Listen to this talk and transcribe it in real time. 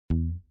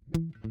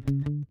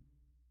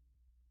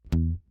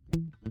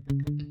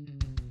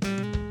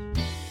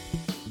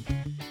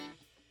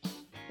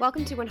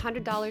Welcome to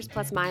 $100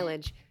 Plus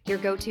Mileage, your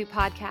go-to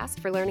podcast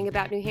for learning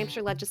about New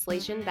Hampshire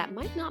legislation that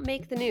might not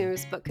make the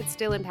news but could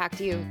still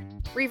impact you.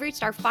 We've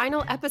reached our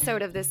final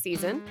episode of this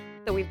season,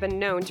 though we've been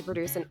known to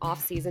produce an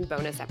off-season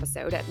bonus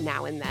episode at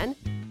now and then.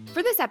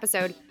 For this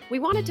episode, we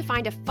wanted to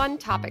find a fun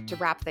topic to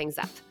wrap things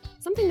up,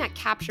 something that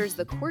captures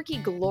the quirky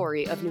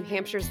glory of New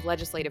Hampshire's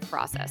legislative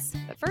process.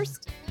 But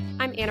first,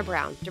 I'm Anna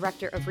Brown,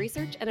 Director of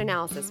Research and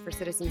Analysis for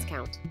Citizens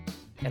Count.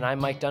 And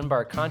I'm Mike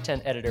Dunbar,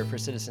 Content Editor for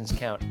Citizens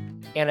Count.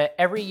 And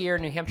every year,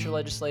 New Hampshire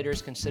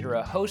legislators consider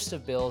a host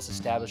of bills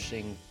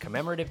establishing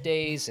commemorative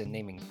days and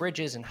naming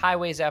bridges and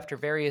highways after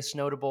various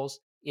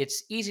notables.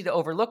 It's easy to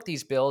overlook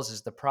these bills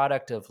as the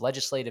product of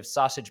legislative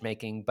sausage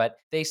making, but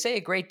they say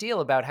a great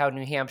deal about how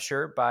New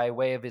Hampshire, by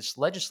way of its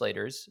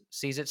legislators,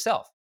 sees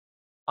itself.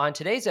 On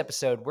today's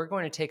episode, we're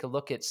going to take a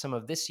look at some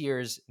of this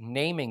year's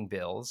naming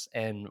bills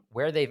and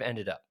where they've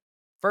ended up.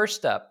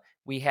 First up,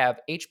 we have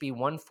HB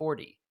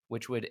 140,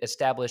 which would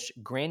establish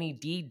Granny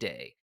D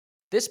Day.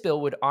 This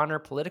bill would honor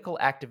political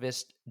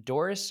activist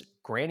Doris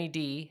Granny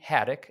D.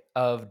 Haddock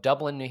of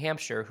Dublin, New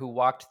Hampshire, who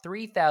walked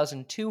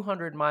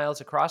 3,200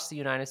 miles across the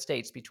United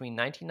States between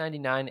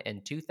 1999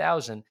 and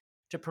 2000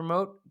 to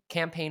promote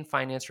campaign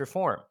finance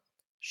reform.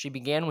 She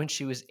began when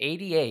she was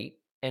 88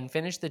 and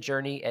finished the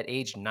journey at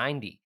age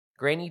 90.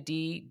 Granny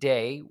D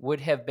Day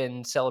would have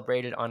been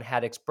celebrated on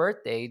Haddock's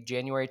birthday,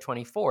 January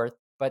 24th,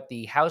 but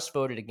the House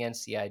voted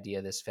against the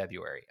idea this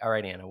February. All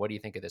right, Anna, what do you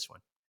think of this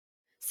one?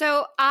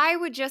 So I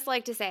would just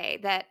like to say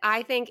that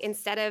I think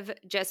instead of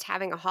just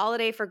having a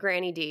holiday for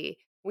Granny D,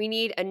 we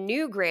need a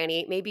new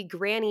Granny, maybe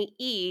Granny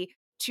E,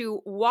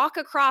 to walk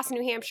across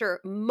New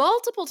Hampshire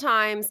multiple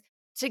times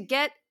to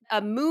get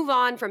a move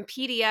on from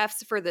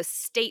PDFs for the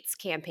state's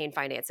campaign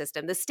finance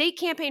system. The state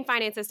campaign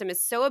finance system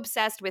is so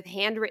obsessed with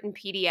handwritten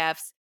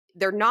PDFs.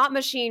 They're not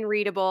machine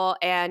readable.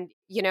 And,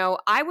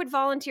 I would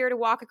volunteer to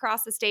walk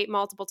across the state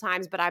multiple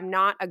times, but I'm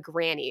not a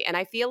granny. And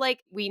I feel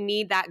like we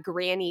need that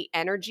granny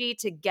energy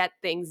to get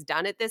things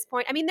done at this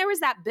point. I mean, there was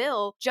that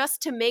bill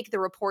just to make the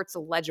reports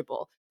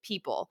legible.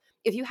 People,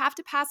 if you have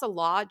to pass a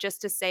law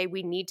just to say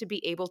we need to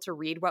be able to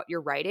read what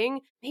you're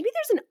writing, maybe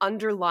there's an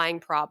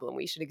underlying problem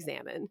we should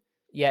examine.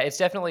 Yeah, it's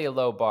definitely a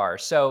low bar.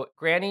 So,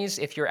 grannies,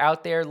 if you're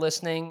out there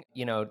listening,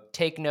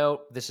 take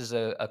note. This is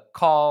a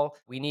call.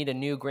 We need a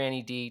new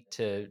Granny D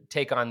to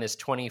take on this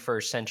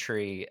 21st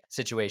century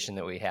situation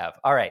that we have.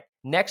 All right,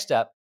 next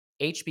up,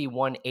 HB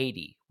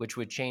 180, which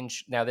would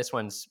change. Now, this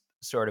one's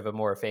sort of a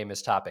more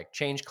famous topic.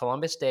 Change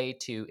Columbus Day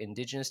to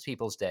Indigenous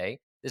Peoples Day.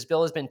 This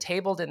bill has been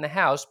tabled in the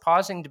House,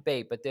 pausing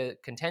debate, but the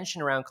contention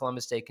around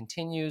Columbus Day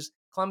continues.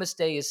 Columbus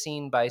Day is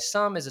seen by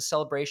some as a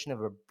celebration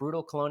of a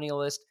brutal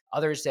colonialist,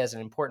 others as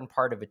an important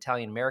part of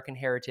Italian-American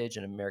heritage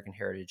and American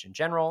heritage in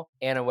general.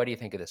 Anna, what do you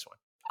think of this one?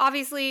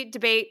 Obviously,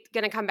 debate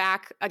going to come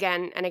back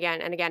again and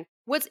again and again.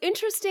 What's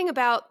interesting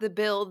about the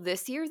bill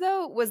this year,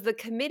 though, was the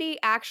committee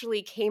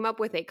actually came up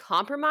with a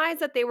compromise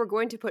that they were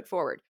going to put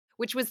forward,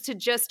 which was to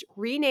just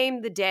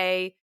rename the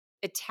day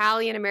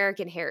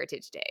Italian-American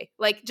Heritage Day.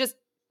 Like, just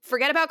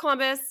forget about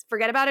Columbus,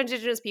 forget about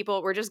Indigenous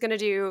people. We're just going to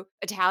do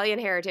Italian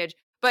heritage.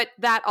 But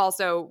that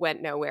also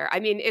went nowhere. I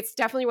mean, it's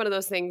definitely one of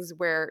those things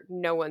where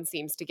no one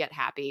seems to get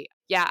happy.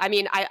 Yeah, I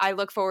mean, I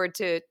look forward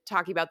to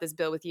talking about this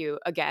bill with you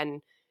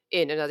again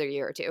in another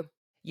year or two.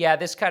 Yeah,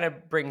 this kind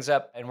of brings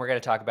up, and we're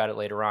going to talk about it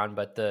later on,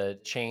 but the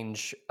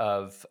change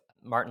of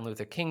Martin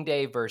Luther King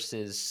Day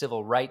versus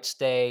Civil Rights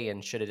Day,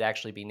 and should it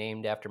actually be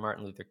named after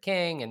Martin Luther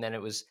King? And then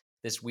it was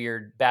this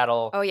weird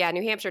battle. Oh, yeah,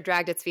 New Hampshire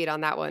dragged its feet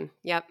on that one.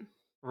 Yep.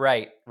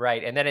 Right.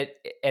 And then it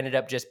ended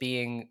up just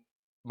being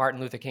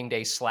Martin Luther King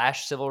Day /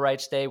 Civil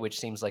Rights Day, which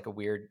seems like a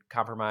weird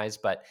compromise,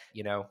 but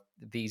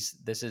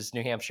this is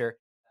New Hampshire.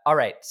 All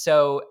right.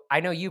 So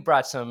I know you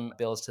brought some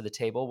bills to the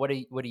table. What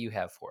do you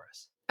have for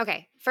us?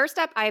 Okay, first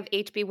up, I have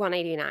HB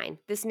 189.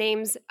 This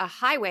names a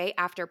highway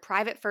after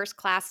Private First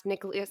Class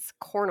Nicholas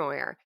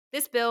Cornoyer.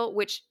 This bill,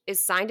 which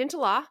is signed into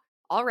law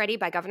already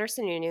by Governor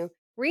Sununu,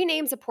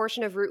 renames a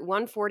portion of Route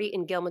 140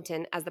 in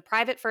Gilmanton as the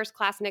Private First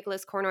Class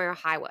Nicholas Cornoyer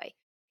Highway.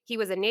 He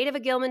was a native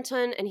of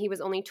Gilmanton, and he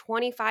was only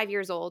 25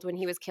 years old when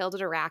he was killed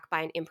in Iraq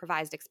by an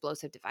improvised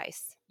explosive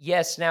device.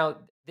 Yes. Now,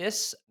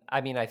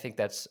 I think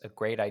that's a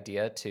great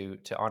idea to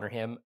honor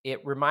him.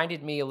 It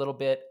reminded me a little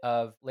bit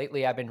of,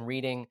 lately I've been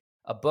reading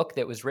a book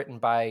that was written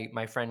by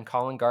my friend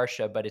Colin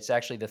Garsha, but it's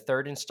actually the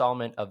third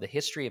installment of the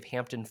history of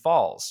Hampton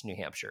Falls, New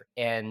Hampshire.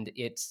 And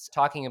it's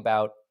talking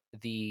about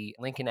the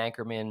Lincoln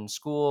Anchorman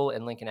School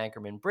and Lincoln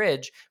Anchorman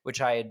Bridge,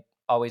 which I had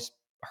always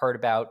heard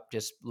about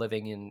just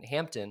living in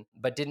Hampton,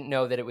 but didn't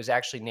know that it was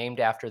actually named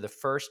after the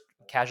first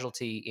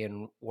casualty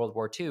in World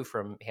War II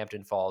from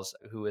Hampton Falls,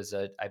 who was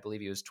I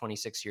believe he was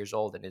 26 years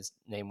old, and his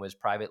name was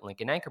Private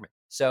Lincoln Anchorman.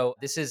 So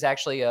this is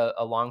actually a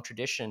long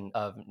tradition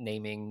of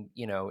naming,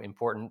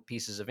 important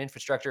pieces of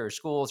infrastructure or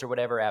schools or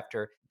whatever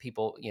after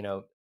people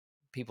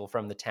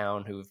from the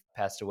town who've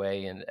passed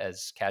away and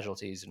as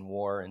casualties in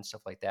war and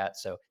stuff like that.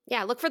 So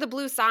yeah, look for the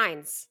blue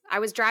signs. I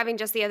was driving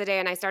just the other day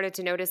and I started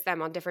to notice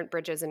them on different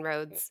bridges and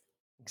roads.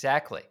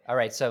 exactly. All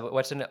right. So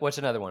what's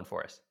another one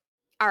for us?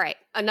 All right,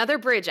 another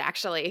bridge,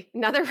 actually,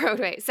 another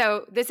roadway.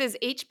 So this is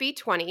HB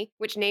 20,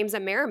 which names a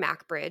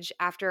Merrimack Bridge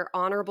after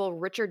Honorable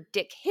Richard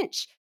Dick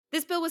Hinch.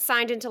 This bill was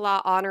signed into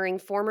law honoring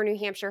former New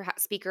Hampshire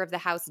Speaker of the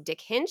House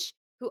Dick Hinch,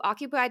 who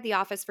occupied the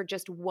office for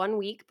just 1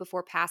 week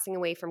before passing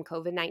away from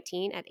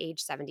COVID-19 at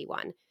age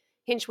 71.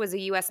 Hinch was a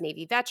U.S.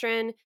 Navy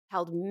veteran,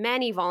 held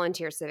many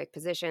volunteer civic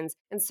positions,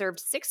 and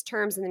served 6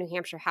 terms in the New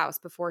Hampshire House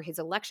before his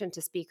election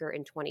to Speaker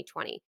in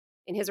 2020.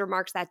 In his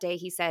remarks that day,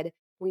 he said,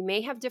 "We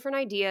may have different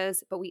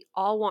ideas, but we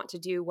all want to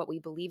do what we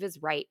believe is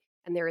right,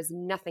 and there is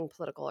nothing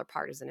political or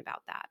partisan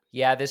about that."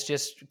 Yeah, this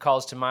just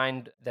calls to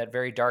mind that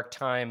very dark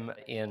time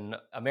in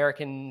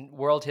American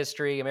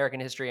history,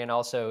 and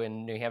also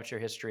in New Hampshire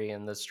history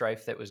and the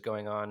strife that was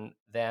going on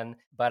then.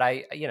 But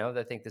I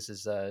think this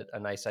is a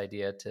nice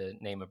idea to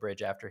name a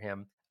bridge after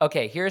him.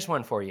 Okay, here's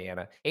one for you,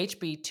 Anna.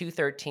 HB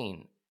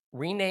 213.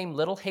 Rename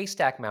Little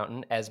Haystack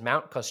Mountain as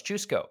Mount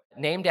Kosciuszko,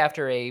 named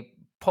after a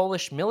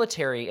Polish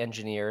military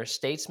engineer,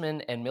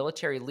 statesman, and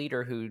military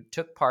leader who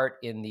took part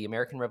in the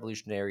American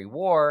Revolutionary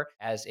War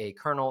as a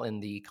colonel in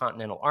the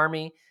Continental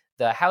Army.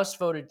 The House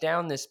voted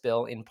down this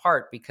bill in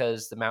part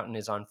because the mountain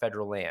is on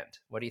federal land.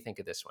 What do you think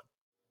of this one?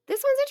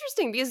 This one's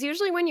interesting because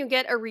usually when you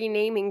get a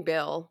renaming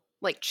bill,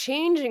 like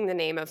changing the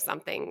name of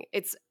something,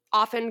 it's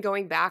often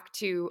going back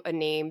to a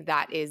name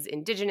that is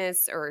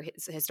indigenous or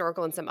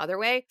historical in some other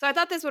way. So I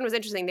thought this one was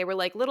interesting. They were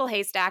like, "Little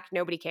haystack,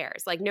 nobody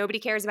cares. Like, nobody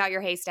cares about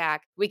your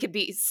haystack. We could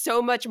be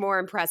so much more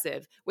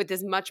impressive with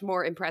this much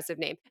more impressive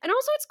name." And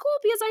also, it's cool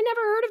because I never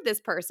heard of this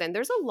person.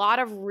 There's a lot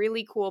of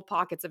really cool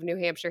pockets of New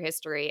Hampshire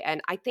history. And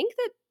I think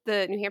that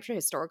the New Hampshire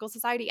Historical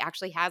Society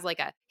actually has like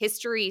a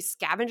history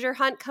scavenger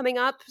hunt coming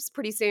up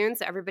pretty soon.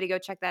 So everybody go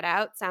check that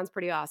out. Sounds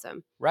pretty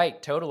awesome.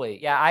 Right, totally.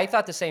 Yeah, I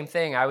thought the same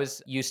thing. I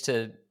was used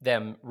to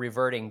them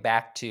reverting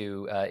back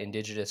to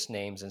indigenous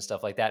names and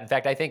stuff like that. In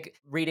fact, I think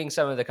reading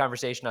some of the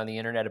conversation on the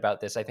internet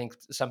about this, I think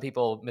some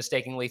people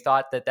mistakenly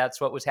thought that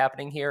that's what was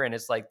happening here. And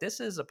it's like,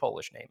 this is a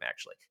Polish name,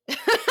 actually.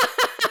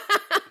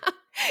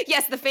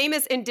 Yes, the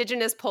famous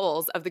indigenous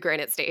Poles of the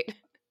Granite State.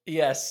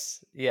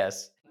 Yes,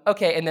 yes.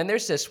 Okay, and then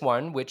there's this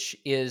one, which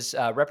is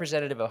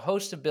representative of a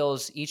host of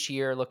bills each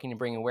year looking to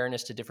bring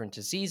awareness to different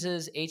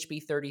diseases,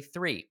 HB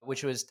 33,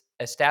 which was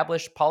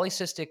established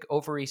Polycystic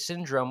Ovary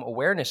Syndrome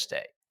Awareness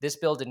Day. This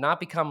bill did not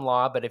become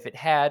law, but if it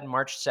had,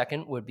 March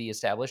 2nd would be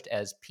established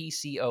as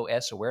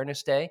PCOS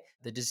Awareness Day.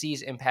 The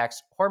disease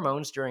impacts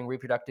hormones during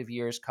reproductive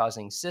years,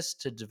 causing cysts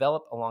to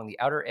develop along the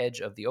outer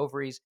edge of the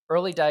ovaries.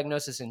 Early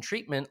diagnosis and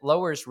treatment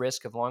lowers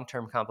risk of long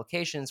term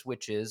complications,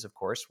 which is, of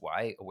course,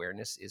 why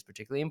awareness is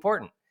particularly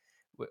important.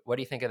 What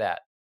do you think of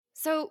that?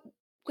 So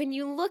when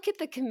you look at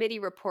the committee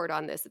report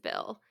on this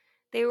bill,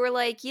 they were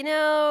like,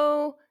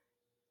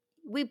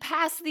 we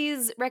pass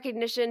these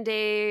recognition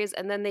days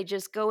and then they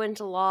just go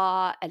into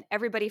law and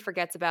everybody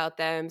forgets about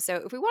them. So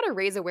if we want to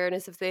raise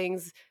awareness of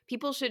things,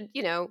 people should,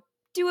 do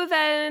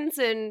events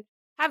and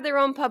have their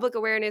own public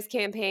awareness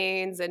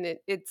campaigns. And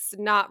it's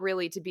not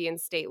really to be in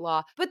state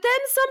law. But then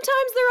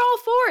sometimes they're all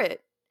for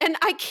it. And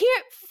I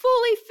can't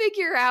fully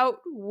figure out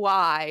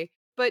why.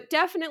 But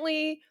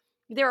definitely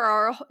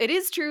it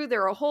is true,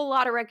 there are a whole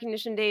lot of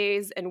recognition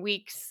days and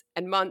weeks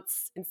and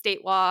months in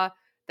state law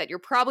that you're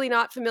probably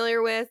not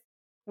familiar with.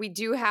 We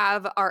do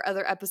have our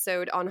other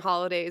episode on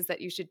holidays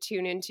that you should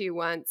tune into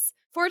once.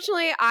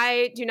 Fortunately,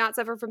 I do not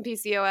suffer from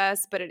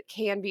PCOS, but it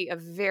can be a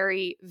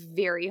very,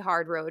 very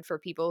hard road for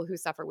people who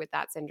suffer with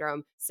that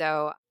syndrome.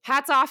 So,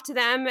 hats off to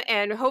them.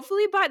 And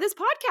hopefully, this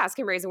podcast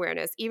can raise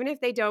awareness, even if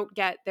they don't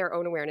get their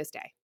own awareness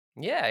day.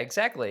 Yeah,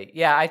 exactly.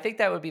 Yeah, I think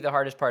that would be the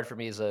hardest part for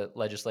me as a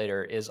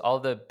legislator is all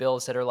the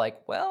bills that are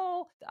like,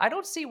 well, I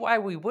don't see why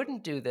we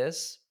wouldn't do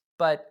this,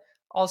 but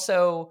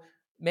also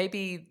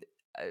maybe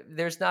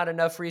there's not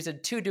enough reason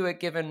to do it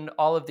given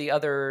all of the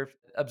other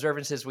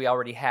observances we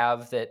already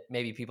have that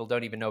maybe people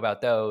don't even know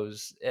about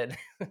those. And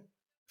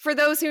For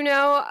those who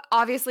know,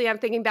 obviously, I'm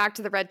thinking back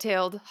to the red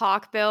tailed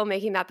hawk bill,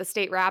 making that the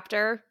state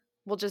raptor.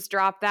 We'll just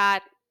drop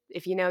that.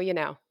 If you know, you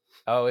know.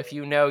 oh, if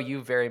you know,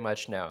 you very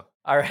much know.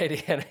 All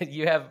right, Anna,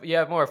 you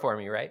have more for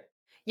me, right?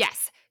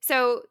 Yes.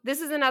 So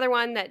this is another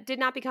one that did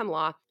not become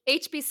law.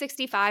 HB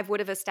 65 would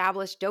have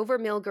established Dover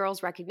Mill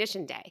Girls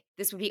Recognition Day.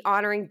 This would be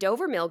honoring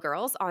Dover Mill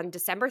Girls on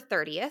December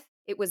 30th.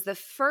 It was the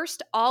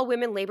first all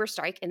women labor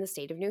strike in the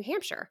state of New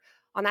Hampshire.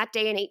 On that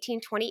day in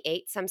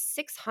 1828, some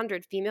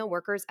 600 female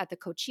workers at the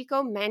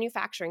Cochico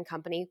Manufacturing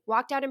Company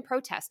walked out in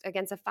protest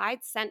against a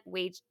 5-cent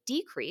wage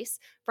decrease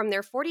from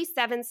their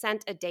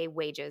 47-cent a day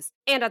wages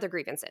and other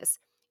grievances.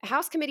 A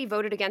House committee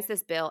voted against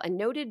this bill and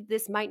noted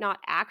this might not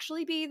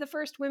actually be the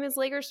first women's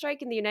labor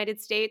strike in the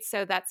United States.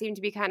 So that seemed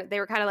to be they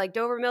were kind of like,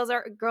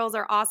 girls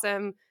are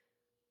awesome.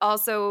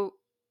 Also,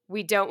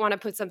 we don't want to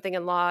put something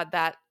in law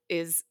that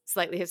is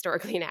slightly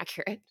historically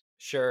inaccurate.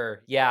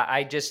 Sure. Yeah,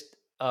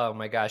 oh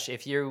my gosh,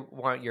 if you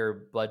want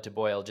your blood to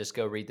boil, just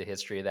go read the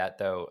history of that,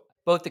 though.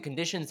 Both the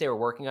conditions they were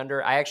working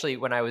under, I actually,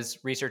 when I was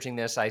researching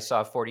this, I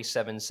saw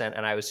 47 cent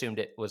and I assumed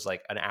it was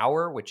like an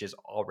hour, which is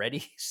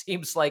already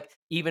seems like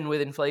even with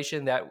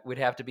inflation, that would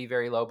have to be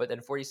very low. But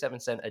then 47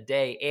 cent a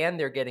day, and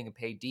they're getting a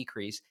pay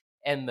decrease.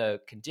 And the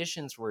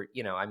conditions were,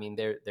 I mean,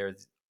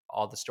 there's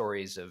all the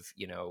stories of,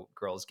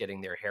 girls getting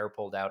their hair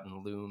pulled out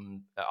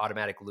in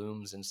automatic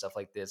looms and stuff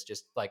like this.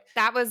 Just like,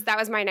 That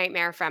was my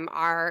nightmare from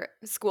our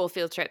school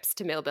field trips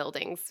to mill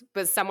buildings,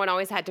 was someone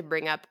always had to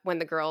bring up when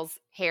the girls'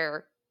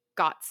 hair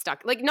got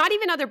stuck. Like, not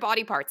even other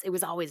body parts, it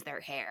was always their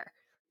hair.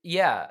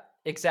 yeah,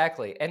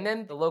 exactly. And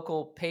then the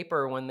local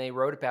paper, when they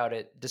wrote about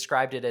it,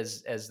 described it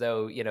as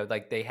though,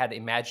 like they had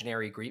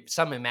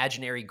some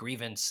imaginary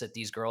grievance that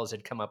these girls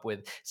had come up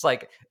with. It's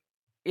like,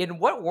 in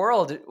what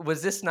world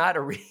was this not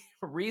a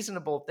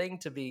reasonable thing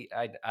to be?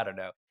 I don't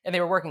know. And they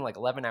were working like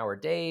 11-hour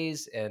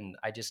days, and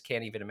I just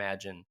can't even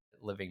imagine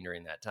living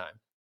during that time.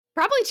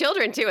 Probably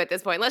children too at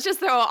this point. Let's just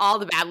throw all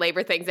the bad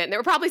labor things in. There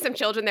were probably some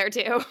children there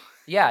too.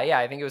 Yeah, yeah,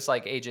 I think it was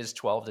like ages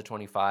 12 to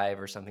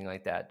 25 or something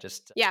like that.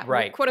 Just Yeah,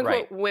 right, quote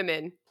right, unquote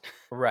women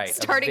right. A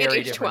starting at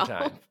very age different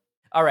 12. time.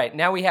 All right,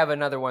 now we have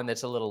another one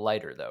that's a little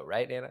lighter though,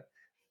 right, Anna?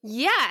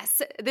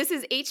 Yes, this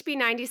is HB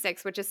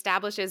 96, which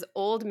establishes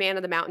Old Man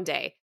of the Mountain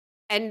Day.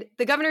 And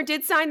the governor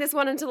did sign this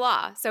one into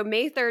law. So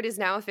May 3rd is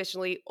now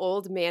officially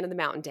Old Man of the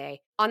Mountain Day.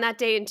 On that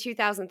day in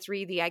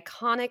 2003, the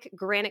iconic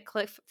granite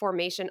cliff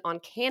formation on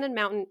Cannon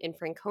Mountain in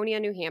Franconia,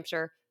 New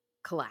Hampshire,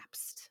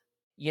 collapsed.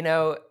 You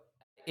know,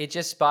 it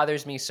just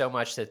bothers me so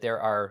much that there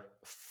are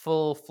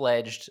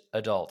full-fledged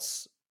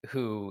adults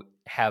who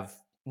have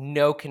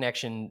no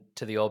connection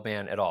to the old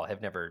man at all,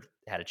 have never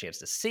had a chance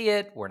to see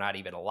it, were not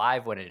even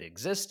alive when it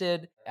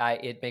existed.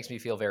 It makes me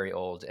feel very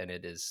old, and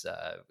it is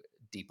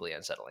deeply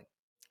unsettling.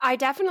 I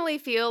definitely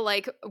feel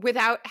like,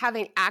 without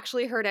having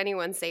actually heard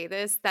anyone say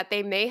this, that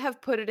they may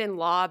have put it in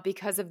law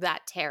because of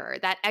that terror,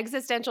 that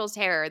existential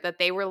terror that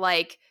they were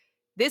like,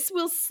 this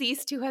will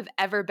cease to have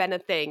ever been a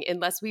thing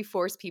unless we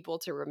force people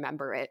to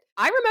remember it.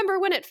 I remember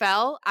when it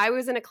fell. I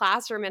was in a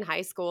classroom in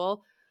high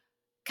school,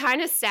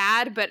 kind of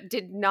sad, but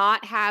did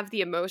not have the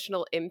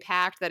emotional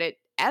impact that it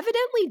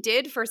evidently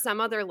did for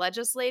some other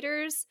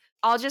legislators.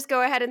 I'll just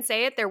go ahead and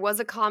say it. There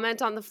was a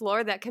comment on the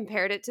floor that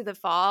compared it to the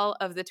fall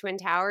of the Twin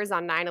Towers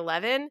on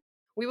 9/11.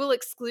 We will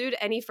exclude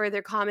any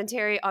further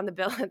commentary on the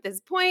bill at this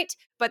point,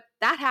 but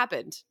that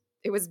happened.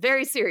 It was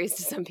very serious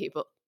to some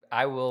people.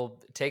 I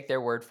will take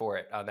their word for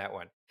it on that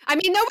one. I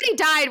mean, nobody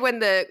died when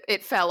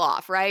it fell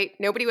off, right?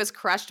 Nobody was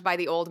crushed by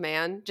the old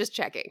man. Just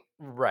checking.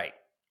 Right,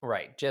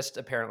 right. Just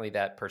apparently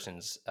that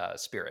person's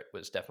spirit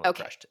was definitely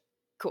Okay, crushed.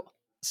 cool.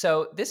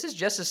 So, this is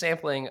just a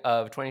sampling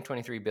of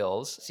 2023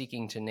 bills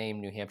seeking to name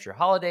New Hampshire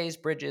holidays,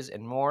 bridges,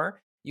 and more.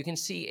 You can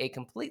see a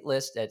complete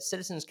list at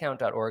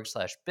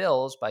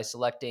citizenscount.org/bills by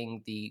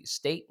selecting the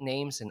state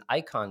names and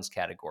icons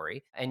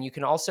category. And you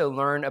can also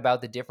learn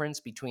about the difference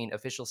between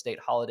official state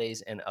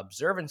holidays and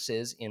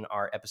observances in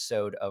our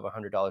episode of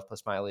 $100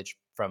 plus mileage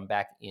from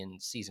back in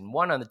season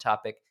 1 on the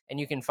topic. And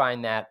you can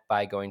find that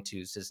by going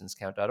to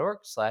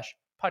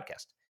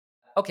citizenscount.org/podcast.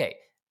 Okay,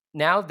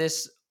 now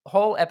this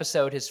whole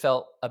episode has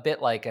felt a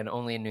bit like an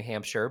Only in New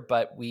Hampshire,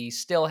 but we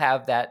still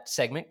have that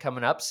segment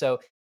coming up. So,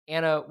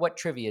 Anna, what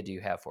trivia do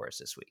you have for us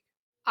this week?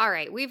 All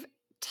right, we've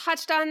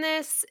touched on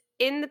this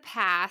in the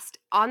past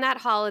on that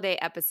holiday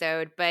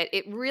episode, but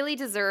it really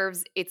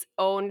deserves its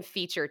own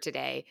feature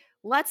today.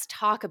 Let's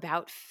talk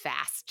about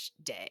Fast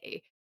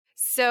Day.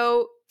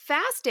 So,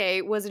 Fast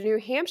Day was a New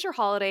Hampshire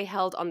holiday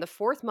held on the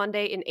fourth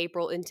Monday in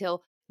April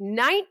until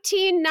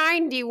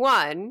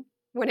 1991,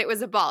 when it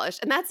was abolished.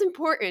 And that's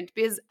important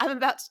because I'm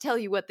about to tell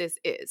you what this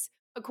is.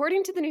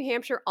 According to the New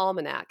Hampshire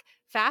Almanac,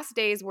 fast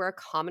days were a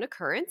common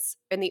occurrence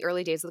in the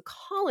early days of the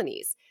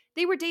colonies.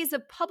 They were days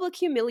of public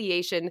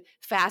humiliation,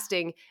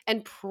 fasting,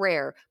 and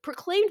prayer,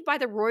 proclaimed by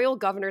the royal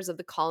governors of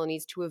the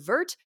colonies to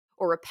avert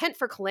or repent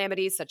for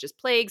calamities such as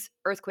plagues,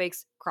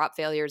 earthquakes, crop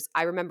failures.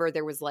 I remember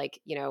there was, like,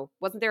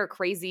 wasn't there a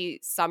crazy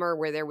summer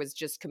where there was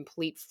just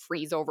complete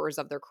freeze overs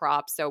of their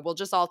crops? So we'll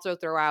just also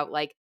throw out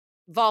like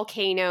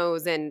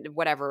volcanoes and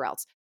whatever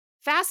else.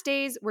 Fast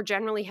days were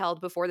generally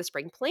held before the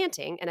spring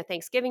planting, and a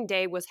Thanksgiving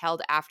day was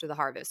held after the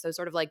harvest. So,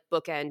 sort of like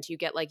bookend, you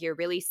get like your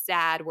really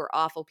sad, we're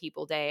awful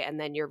people day, and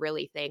then your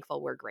really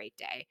thankful, we're great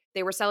day.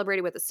 They were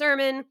celebrated with a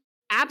sermon,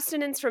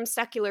 abstinence from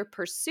secular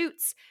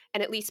pursuits,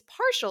 and at least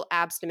partial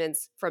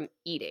abstinence from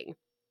eating,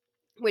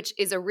 which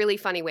is a really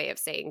funny way of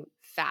saying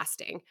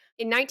fasting.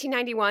 In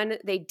 1991,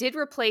 they did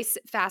replace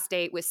Fast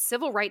Day with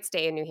Civil Rights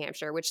Day in New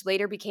Hampshire, which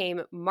later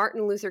became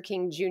Martin Luther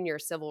King Jr.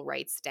 Civil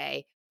Rights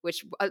Day,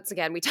 which, once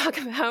again, we talk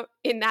about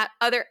in that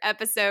other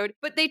episode.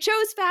 But they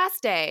chose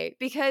Fast Day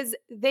because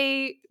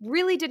they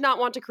really did not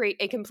want to create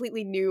a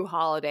completely new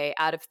holiday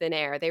out of thin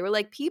air. They were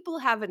like, people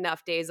have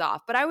enough days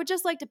off. But I would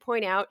just like to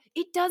point out,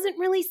 it doesn't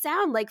really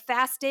sound like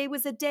Fast Day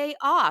was a day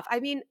off. I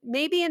mean,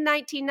 maybe in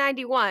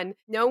 1991,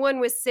 no one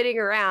was sitting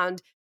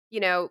around,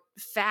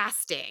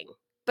 fasting.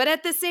 But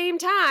at the same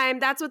time,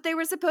 that's what they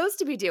were supposed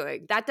to be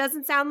doing. That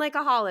doesn't sound like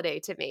a holiday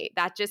to me.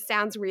 That just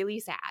sounds really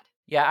sad.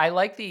 Yeah, I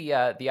like the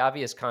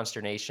obvious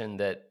consternation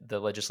that the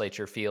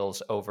legislature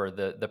feels over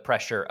the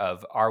pressure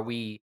of, are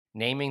we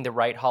naming the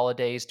right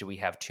holidays? Do we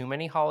have too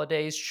many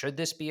holidays? Should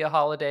this be a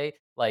holiday?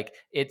 Like,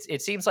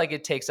 it seems like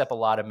it takes up a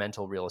lot of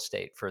mental real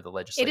estate for the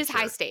It is high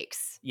legislature.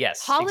 stakes.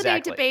 Yes, Holiday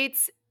exactly.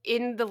 debates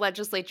in the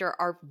legislature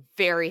are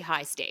very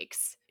high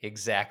stakes.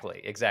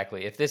 Exactly,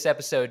 exactly. If this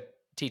episode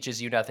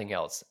teaches you nothing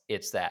else,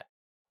 it's that.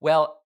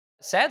 Well,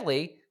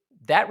 sadly,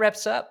 that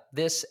wraps up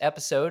this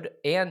episode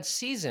and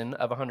season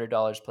of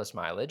 $100 plus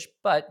mileage,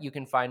 but you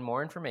can find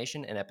more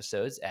information and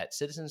episodes at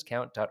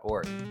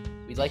citizenscount.org.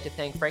 We'd like to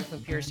thank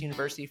Franklin Pierce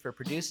University for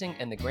producing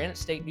and the Granite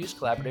State News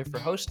Collaborative for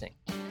hosting.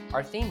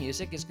 Our theme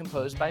music is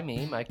composed by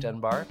me, Mike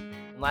Dunbar.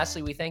 And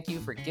lastly, we thank you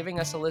for giving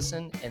us a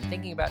listen and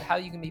thinking about how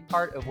you can be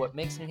part of what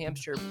makes New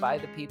Hampshire by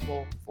the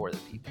people, for the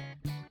people.